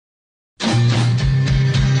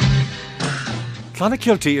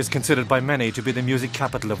Clonakilty is considered by many to be the music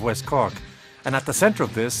capital of West Cork, and at the centre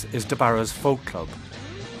of this is Debarra's Folk Club.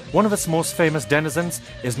 One of its most famous denizens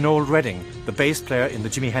is Noel Redding, the bass player in the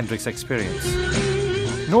Jimi Hendrix Experience.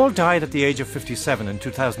 Noel died at the age of 57 in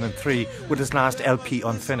 2003 with his last LP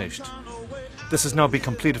unfinished. This has now been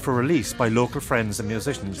completed for release by local friends and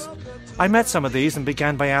musicians. I met some of these and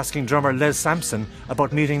began by asking drummer Les Sampson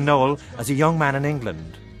about meeting Noel as a young man in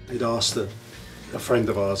England. He'd asked a friend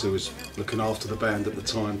of ours who was looking after the band at the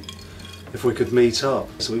time if we could meet up.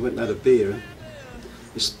 So we went and had a beer, and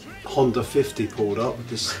this Honda 50 pulled up with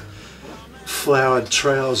this flowered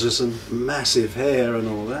trousers and massive hair and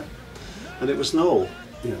all that. And it was Noel.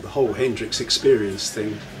 You know, the whole Hendrix Experience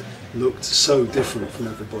thing looked so different from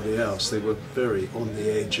everybody else. They were very on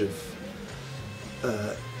the edge of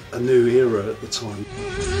a new era at the time.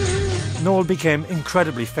 Noel became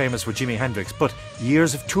incredibly famous with Jimi Hendrix, but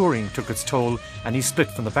years of touring took its toll and he split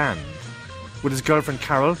from the band. With his girlfriend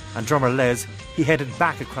Carol and drummer Les, he headed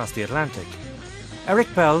back across the Atlantic.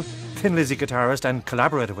 Eric Bell, Thin Lizzy guitarist and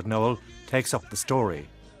collaborator with Noel, takes up the story.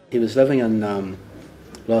 He was living in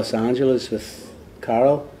Los Angeles with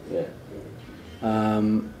Carol,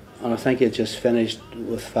 and I think he had just finished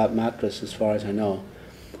with Fat Mattress, as far as I know.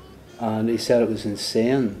 And he said it was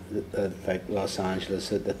insane, like Los Angeles,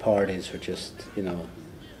 that the parties were just, you know,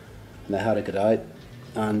 and they had to get out.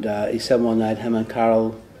 And he said one night him and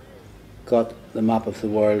Carol got the map of the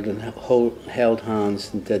world and held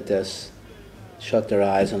hands and did this, shut their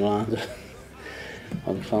eyes and landed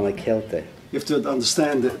on Clonakilty. You have to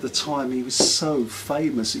understand that at the time he was so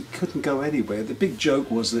famous he couldn't go anywhere. The big joke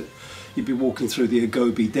was that you'd be walking through the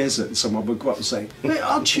Agobi Desert and someone would go up and say, "Hey,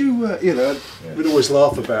 aren't you, you know," we'd always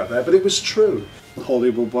laugh about that, but it was true.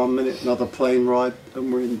 Hollywood 1 minute, another plane ride,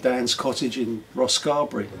 and we're in Dan's cottage in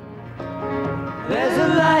Rosscarbery. There's a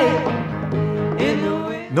light in the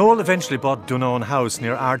wind. Noel eventually bought Dunoan House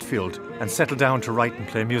near Ardfield and settled down to write and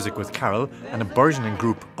play music with Carol and a burgeoning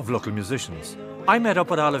group of local musicians. I met up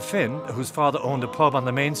with Olive Finn, whose father owned a pub on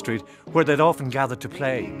the main street where they'd often gathered to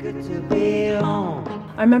play.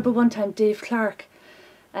 I remember one time Dave Clark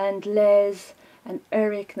and Les and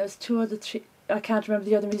Eric, and there was three, I can't remember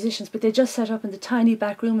the other musicians, but they just set up in the tiny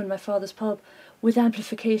back room in my father's pub with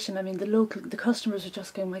amplification. I mean, the customers were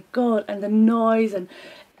just going, my God, and the noise, and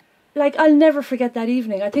like, I'll never forget that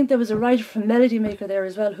evening. I think there was a writer from Melody Maker there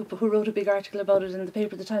as well who wrote a big article about it in the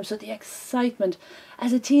paper at the time. So the excitement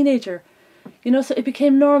as a teenager, you know, so it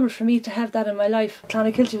became normal for me to have that in my life.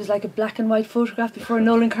 Clonakilty was like a black and white photograph before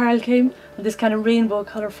Noel and Carl came, and this kind of rainbow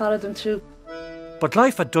colour followed them through. But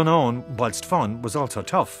life at Dunoan, whilst fun, was also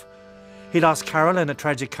tough. He lost Carol in a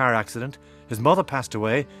tragic car accident, his mother passed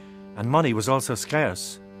away, and money was also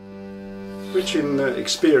scarce. Rich in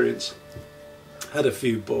experience, had a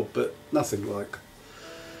few bob, but nothing like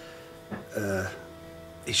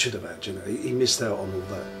he should have had, you know. He missed out on all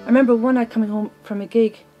that. I remember one night coming home from a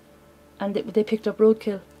gig, and they picked up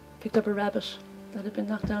roadkill, picked up a rabbit that had been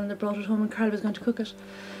knocked down, and they brought it home, and Carl was going to cook it.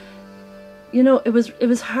 You know, it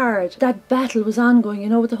was hard. That battle was ongoing, you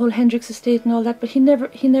know, with the whole Hendrix estate and all that. But he never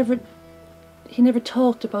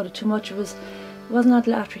talked about it too much. It wasn't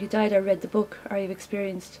until after he died I read the book I've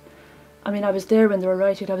experienced. I mean, I was there when they were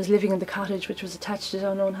writing. I was living in the cottage which was attached to his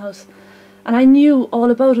own house, and I knew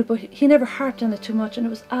all about it. But he never harped on it too much. And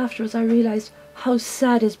it was afterwards I realised how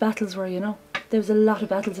sad his battles were. You know. There was a lot of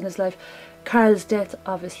battles in his life. Carl's death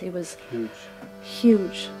obviously was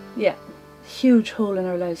huge. Yeah, huge hole in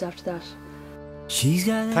our lives after that.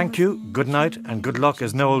 Thank you, good night and good luck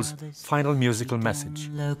is Noel's final musical message.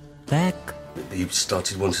 He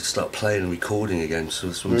wanted to start playing and recording again, so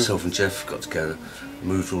that's when myself and Jeff got together,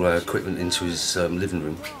 moved all our equipment into his living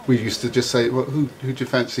room. We used to just say, well, who do you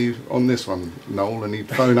fancy on this one, Noel? And he'd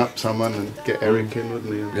phone up someone and get Eric in,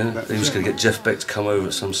 wouldn't he? Yeah, he was going to get Jeff Beck to come over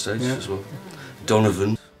at some stage as well.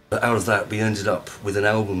 Donovan. But out of that we ended up with an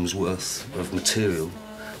album's worth of material,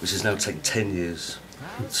 which has now taken 10 years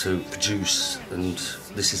to produce, and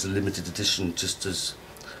this is a limited edition just as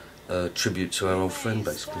a tribute to our old friend,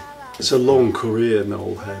 basically. It's a long career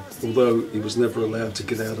Noel had, although he was never allowed to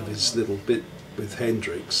get out of his little bit with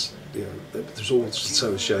Hendrix. You know, there's all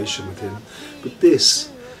association with him, but this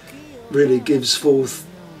really gives forth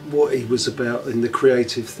what he was about in the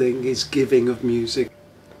creative thing, his giving of music.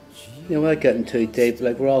 You know, without getting too deep,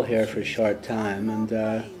 like, we're all here for a short time, and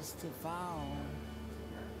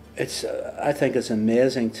I think it's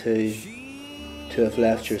amazing to have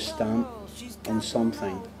left your stamp on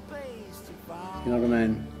something. You know what I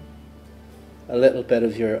mean? A little bit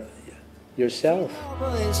of yourself.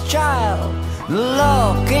 Child, the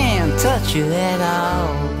law can't touch you at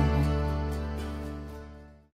all.